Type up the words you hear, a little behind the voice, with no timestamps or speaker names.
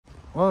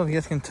Well, you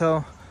guys can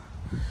tell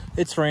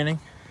it's raining.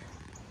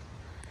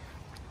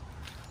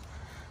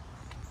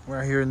 We're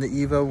out here in the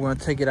Evo. We're gonna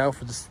take it out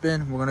for the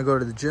spin. We're gonna go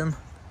to the gym.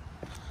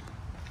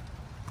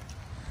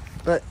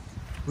 But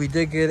we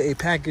did get a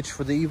package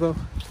for the Evo.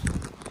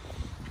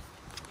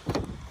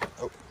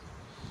 Oh.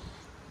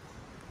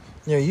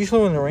 Yeah,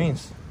 usually when it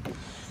rains,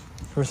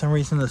 for some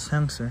reason the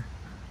sensor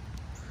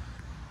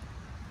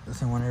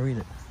doesn't want to read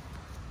it.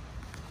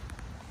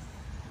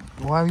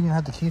 Why would you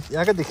have the keys?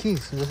 Yeah, I got the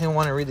keys. It doesn't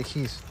want to read the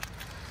keys.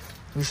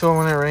 Usually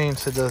when it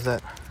rains, it does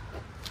that.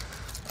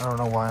 I don't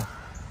know why.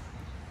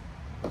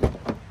 Let me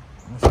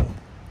see.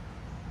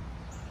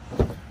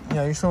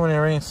 Yeah, usually when it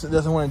rains, it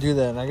doesn't want to do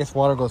that. And I guess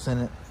water goes in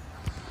it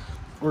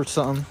or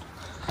something.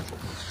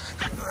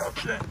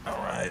 Okay, all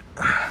right,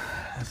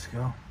 let's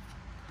go.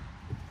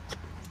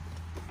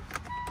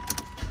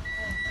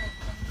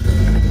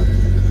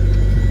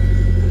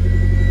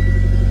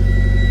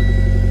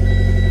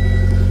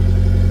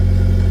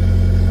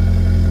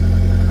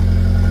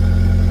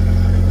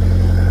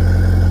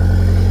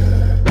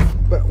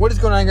 What is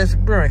going on, guys?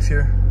 Brimex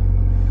here.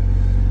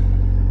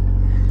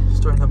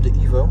 Starting up the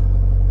Evo.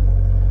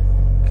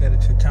 Get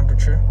it to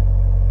temperature.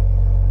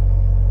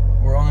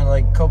 We're only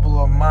like a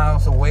couple of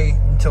miles away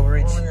until we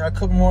reach. Only a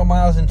couple more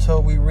miles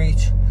until we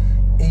reach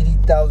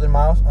 80,000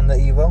 miles on the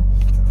Evo,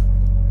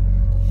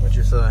 which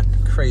is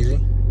crazy.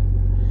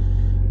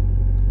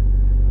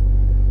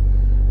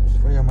 Just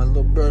waiting on my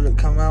little brother to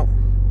come out,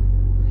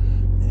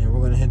 and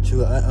we're gonna head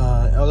to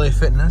LA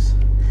Fitness,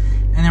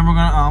 and then we're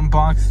gonna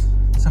unbox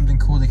something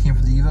cool that came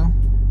for the Evo.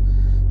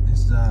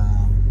 It's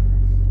a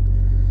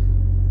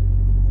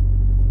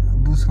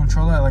boost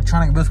controller,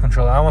 electronic boost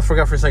controller. I almost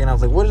forgot for a second. I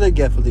was like, what did I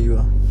get for the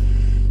Evo?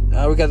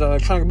 We got the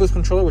electronic boost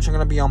controller, which I'm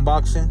gonna be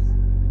unboxing,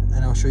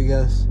 and I'll show you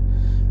guys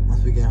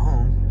once we get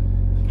home.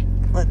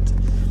 But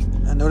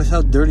I noticed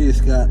how dirty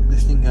this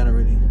thing got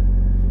already.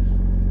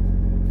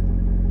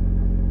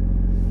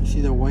 You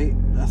see the white?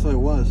 That's what it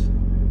was,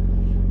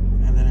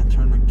 and then it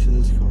turned like to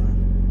this color.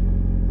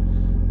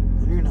 I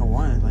don't even know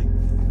why. Like,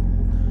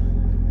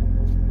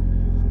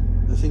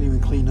 this ain't even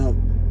clean up.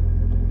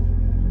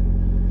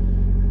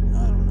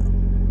 I don't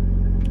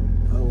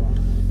know. Oh well.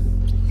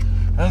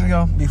 Let's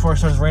go before it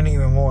starts raining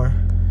even more.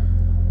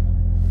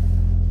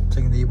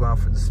 Taking the Evo out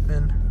for the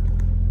spin.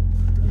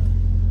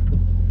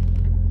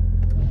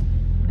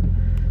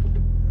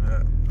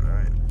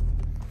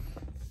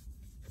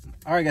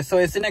 Alright guys, so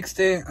it's the next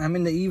day. I'm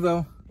in the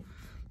Evo.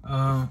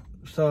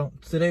 So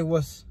today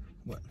was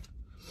what?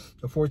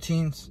 The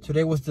 14th.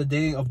 Today was the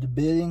day of the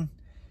bidding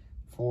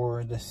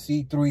for the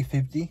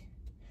C350.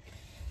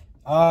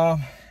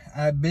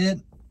 I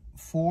bid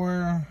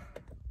for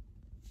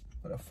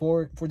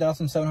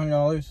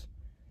 $4,700,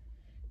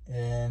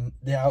 and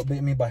they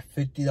outbid me by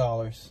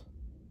 $50,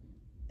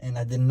 and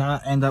I did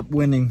not end up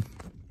winning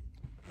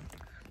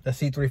the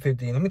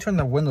C350. Let me turn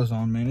the windows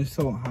on, man. It's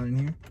so hot in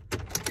here.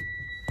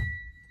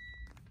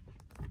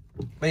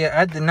 But yeah,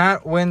 I did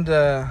not win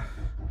the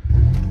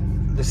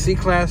C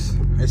class.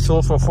 It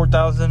sold for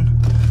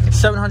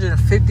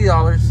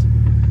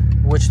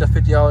 $4,750, which the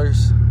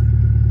 $50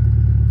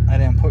 I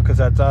didn't put because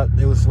I thought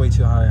it was way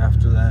too high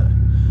after that.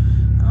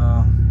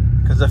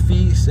 Because the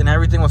fees and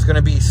everything was going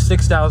to be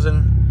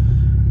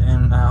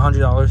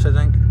 $6,100, I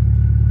think,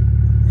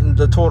 in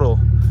the total.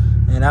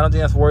 And I don't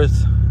think that's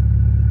worth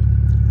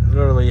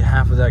literally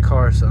half of that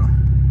car. So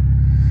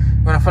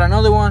when I found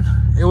another one,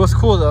 it was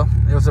cool though.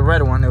 It was a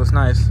red one. It was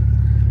nice.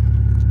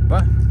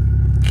 But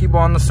keep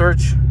on the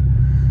search.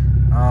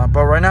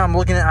 But right now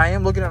I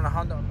am looking at a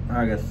Honda.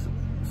 Alright guys,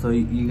 so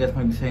you guys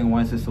might be saying,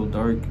 why is it so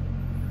dark?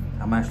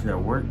 I'm actually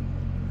at work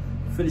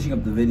finishing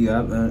up the video.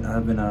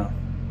 I've been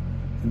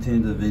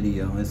continuing the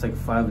video. It's like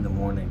 5 in the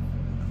morning.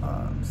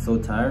 I'm so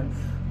tired,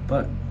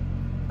 but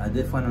I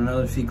did find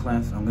another C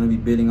class. I'm gonna be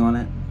bidding on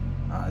it.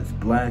 It's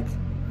black,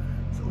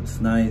 so it's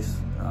nice.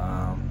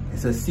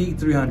 It's a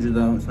C300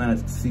 though. It's not a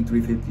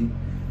C350,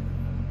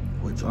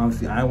 which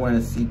obviously I want a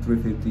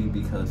C350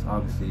 because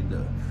obviously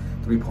the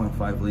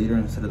 3.5 liter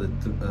instead of the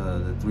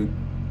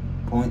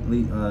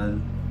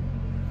 3.0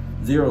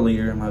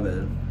 liter. My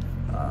bad.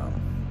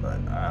 But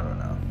I don't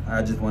know.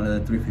 I just wanted a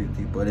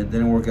 350, but it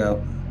didn't work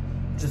out.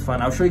 Just fine.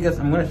 I'll show you guys.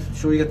 I'm gonna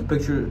show you guys the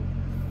picture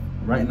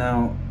right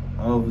now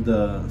of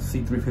the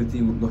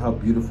C350. Look how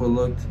beautiful it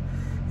looked.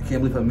 I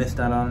can't believe I missed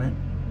out on it.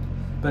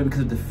 But because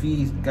of the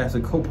fees, guys,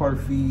 the Copart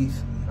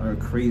fees are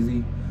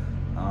crazy.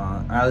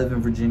 I live in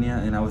Virginia,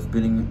 and I was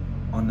bidding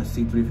on the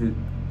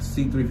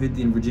C350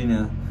 in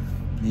Virginia.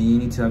 And you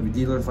need to have your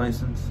dealer's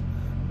license,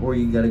 or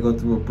you got to go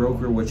through a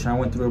broker, which I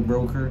went through a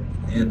broker,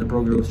 and the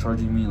broker was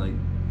charging me like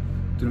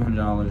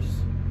 $300.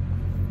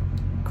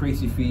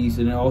 Crazy fees,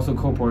 and then also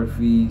Copart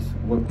fees.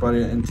 What brought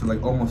it into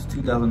like almost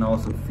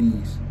 $2,000 of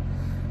fees,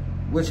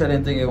 which I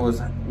didn't think it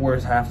was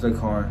worth half the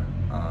car.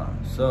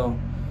 So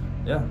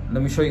yeah,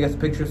 let me show you guys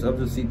pictures of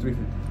the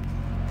C350.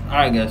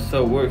 Alright guys,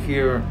 so we're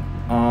here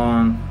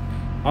on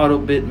Auto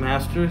Bid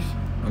Masters.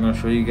 I'm gonna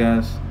show you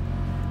guys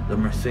the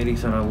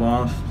Mercedes that I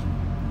lost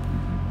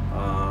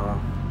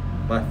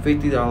by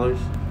 $50. I'm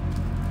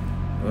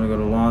gonna go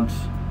to launch,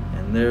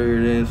 And there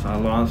it is. I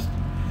lost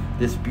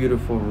this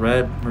beautiful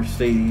red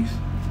Mercedes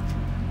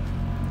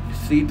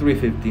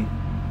C350.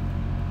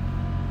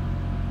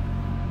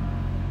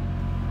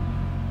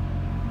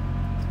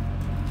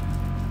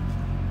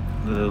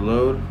 The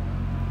load.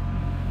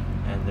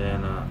 And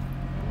then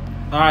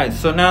alright,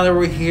 so now that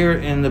we're here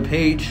in the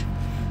page,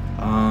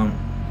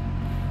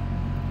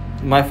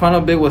 my final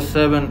bid was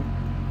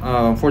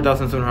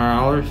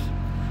 $4,700,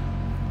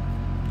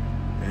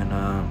 and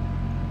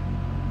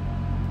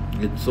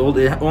it sold.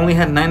 It only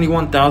had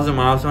 91,000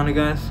 miles on it,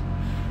 guys,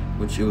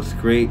 which it was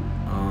great.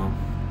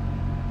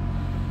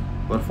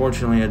 But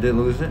unfortunately, I did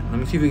lose it. Let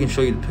me see if we can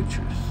show you the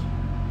pictures.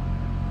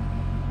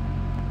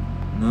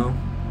 No,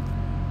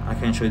 I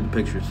can't show you the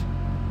pictures.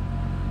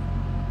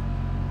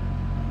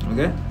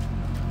 Okay.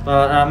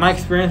 My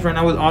experience right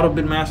now with Auto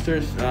Bid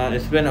Masters,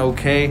 it's been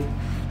okay.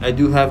 I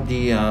do have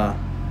the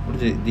what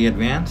is it? The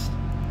advanced.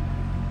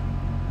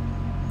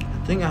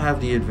 I think I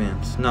have the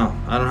advanced. No,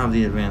 I don't have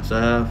the advanced.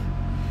 I have.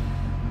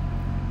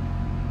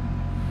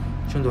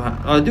 Which one do I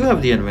have? Oh, I do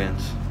have the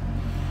advanced.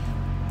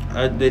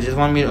 They just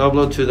want me to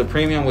upload to the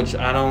premium, which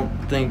I don't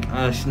think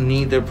I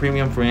need the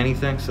premium for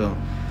anything. So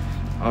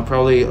I'll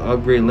probably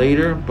upgrade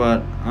later.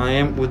 But I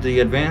am with the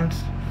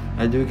advanced.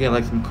 I do get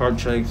like some card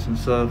checks and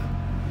stuff.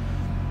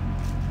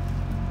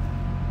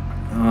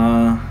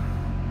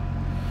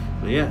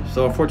 But yeah,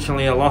 so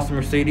unfortunately I lost the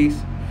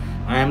Mercedes.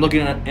 I am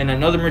looking at in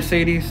another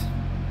Mercedes,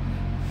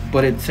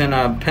 but it's in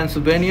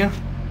Pennsylvania,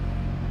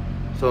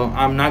 so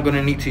I'm not going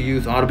to need to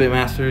use Auto Bid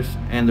Masters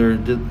and their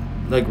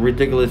like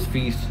ridiculous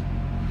fees.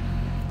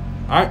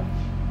 Alright,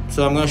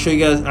 so I'm going to show you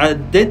guys. I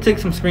did take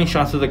some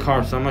screenshots of the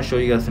car, so I'm going to show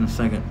you guys in a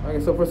second.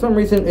 Okay, so for some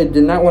reason it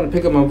did not want to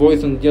pick up my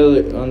voice on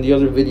the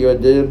other video I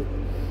did,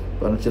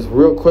 but just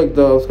real quick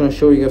though, I was going to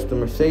show you guys the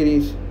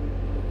Mercedes.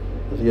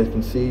 As you guys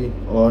can see,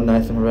 all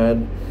nice and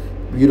red,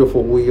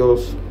 beautiful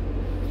wheels.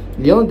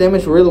 The only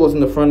damage really was in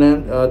the front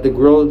end. The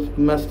grill is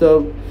messed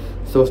up,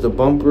 so is the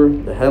bumper.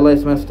 The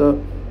headlights messed up.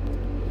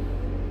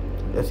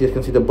 As you guys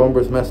can see, the bumper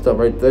is messed up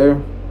right there,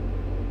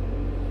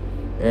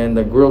 and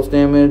the grill's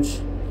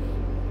damaged.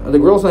 The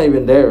grill's not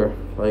even there,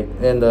 like,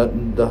 and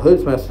the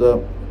hood's messed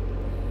up,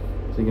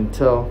 so you can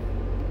tell.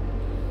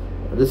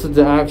 This is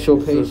the actual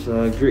page. This is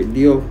a great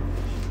deal.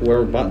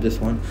 Whoever bought this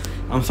one.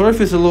 I'm sorry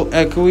if it's a little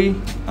echoey.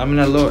 I'm in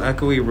a little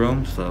echoey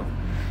room, so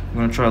I'm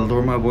gonna try to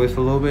lower my voice a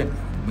little bit.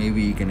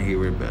 Maybe you can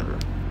hear it better.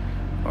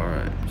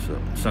 Alright, so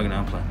sucking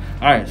out playing.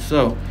 Alright,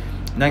 so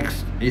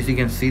next, as you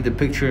can see, the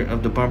picture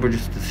of the bumper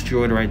just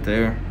destroyed right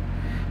there.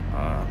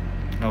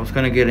 I was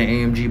gonna get an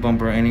AMG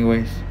bumper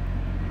anyways.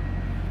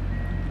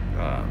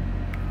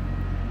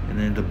 And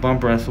then the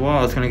bumper as well,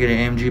 I was gonna get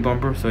an AMG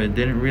bumper, so it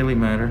didn't really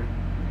matter.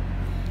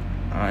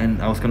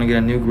 And I was gonna get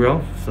a new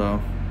grill, so,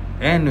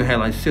 and new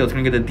headlights too. I was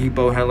gonna get the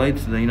depot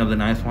headlights, the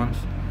nice ones.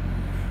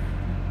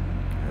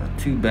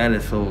 Too bad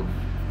it sold.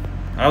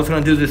 I was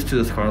gonna do this to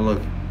this car.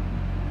 Look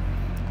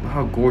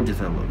how gorgeous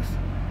that looks.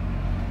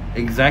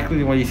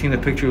 Exactly what you see in the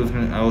picture.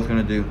 I was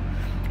gonna do.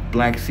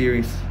 Black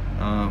Series,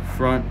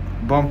 front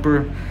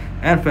bumper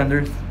and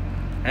fenders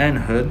and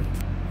hood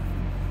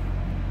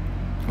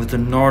with the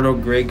Nardo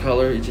gray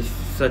color. It's just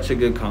such a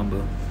good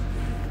combo.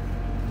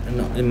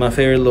 And my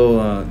favorite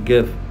little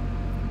gif.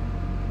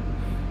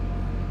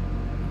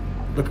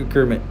 Look at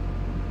Kermit.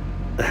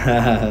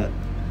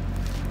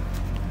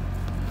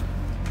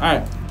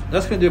 Alright,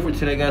 that's gonna do it for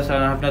today, guys. I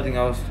have nothing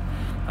else.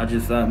 I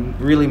just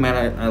really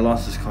mad I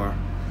lost this car.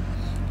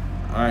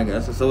 Alright,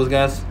 guys. So,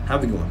 guys,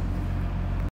 have a good one.